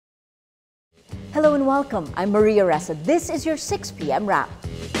Hello and welcome. I'm Maria Ressa. This is your 6 p.m. wrap.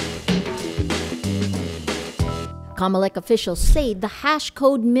 COMELEC officials say the hash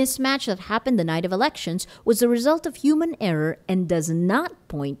code mismatch that happened the night of elections was the result of human error and does not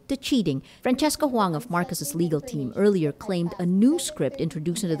point to cheating. Francesca Huang of Marcos's legal team earlier claimed a new script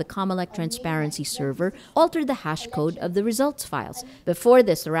introduced into the COMELEC transparency server altered the hash code of the results files. Before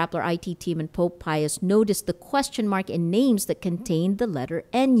this, the Rappler IT team and Pope Pius noticed the question mark in names that contained the letter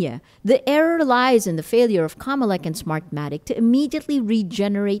Enya. The error lies in the failure of COMELEC and Smartmatic to immediately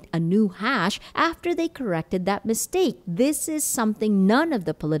regenerate a new hash after they corrected that mistake. This is something none of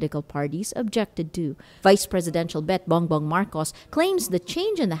the political parties objected to. Vice Presidential Bet Bongbong Marcos claims the change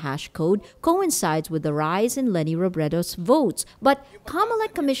in the hash code coincides with the rise in Leni Robredo's votes. But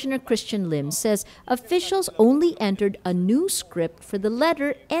COMELEC Commissioner Christian Lim says officials only entered a new script for the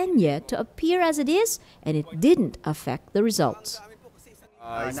letter Enya to appear as it is, and it didn't affect the results.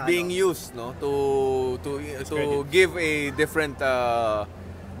 It's being used to give a different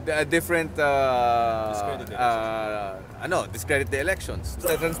discredit the elections.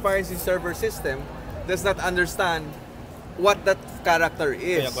 The transparency server system does not understand what that character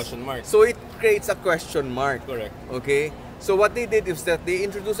is. Question mark. So it creates a question mark. Correct. Okay? So what they did is that they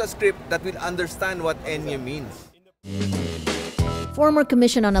introduced a script that will understand what Enya means. Former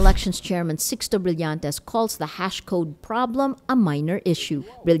Commission on Elections Chairman Sixto Brillantes calls the hash code problem a minor issue.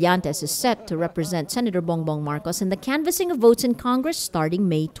 Brillantes is set to represent Senator Bongbong Marcos in the canvassing of votes in Congress starting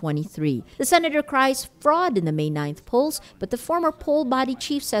May 23. The senator cries fraud in the May 9th polls, but the former poll body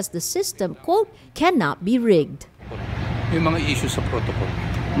chief says the system, quote, cannot be rigged. May mga issue sa protocol.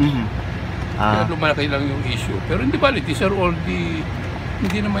 Kaya lumalaki lang yung issue. Pero hindi bali, these are all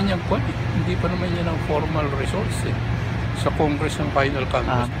hindi naman yan hindi pa naman yan ang formal results eh. Sa Congress ang final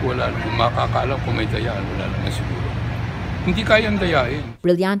canvas, wala lang makakaalam kung may dayaan, wala lang siguro. Hindi kayang dayain.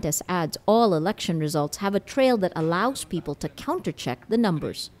 Brillantes adds all election results have a trail that allows people to countercheck the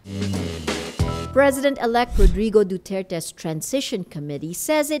numbers. President-elect Rodrigo Duterte's Transition Committee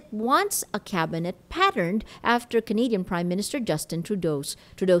says it wants a cabinet patterned after Canadian Prime Minister Justin Trudeau's.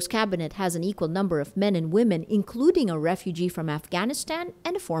 Trudeau's cabinet has an equal number of men and women, including a refugee from Afghanistan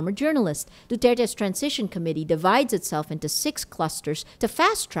and a former journalist. Duterte's Transition Committee divides itself into 6 clusters to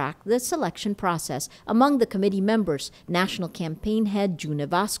fast-track the selection process. Among the committee members, National Campaign Head June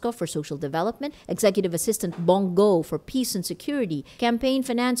Vasco for Social Development, Executive Assistant Bongo for Peace and Security, Campaign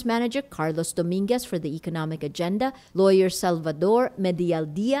Finance Manager Carlos Dominguez for the Economic Agenda, Lawyer Salvador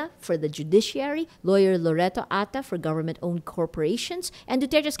Medialdia for the Judiciary, Lawyer Loreto Ata for Government-Owned Corporations, and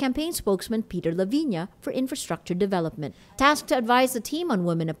Duterte's campaign spokesman Peter Laviña for Infrastructure Development. Tasked to advise the team on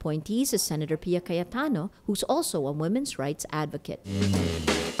women appointees is Senator Pia Cayetano, who's also a women's rights advocate.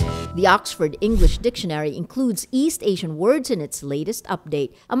 The Oxford English Dictionary includes East Asian words in its latest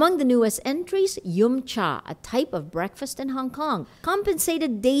update. Among the newest entries, yum cha, a type of breakfast in Hong Kong;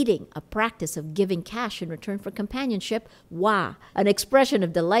 compensated dating, a practice of giving cash in return for companionship; wa, an expression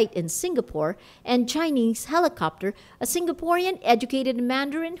of delight in Singapore; and Chinese helicopter, a Singaporean educated in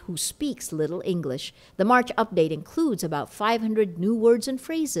Mandarin who speaks little English. The March update includes about 500 new words and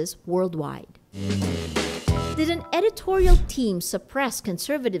phrases worldwide. Did an editorial team suppress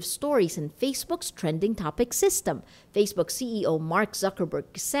conservative stories in Facebook's trending topic system? Facebook CEO Mark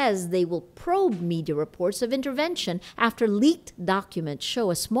Zuckerberg says they will probe media reports of intervention after leaked documents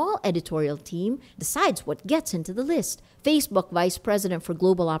show a small editorial team decides what gets into the list. Facebook Vice President for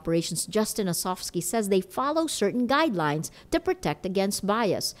Global Operations Justin Osofsky says they follow certain guidelines to protect against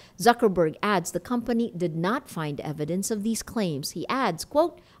bias. Zuckerberg adds the company did not find evidence of these claims. He adds,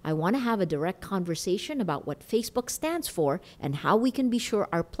 quote, I want to have a direct conversation about what Facebook stands for and how we can be sure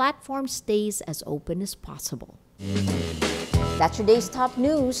our platform stays as open as possible. That's your day's top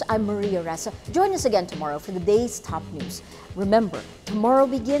news. I'm Maria Ressa. Join us again tomorrow for the day's top news. Remember, tomorrow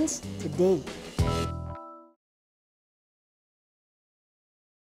begins today.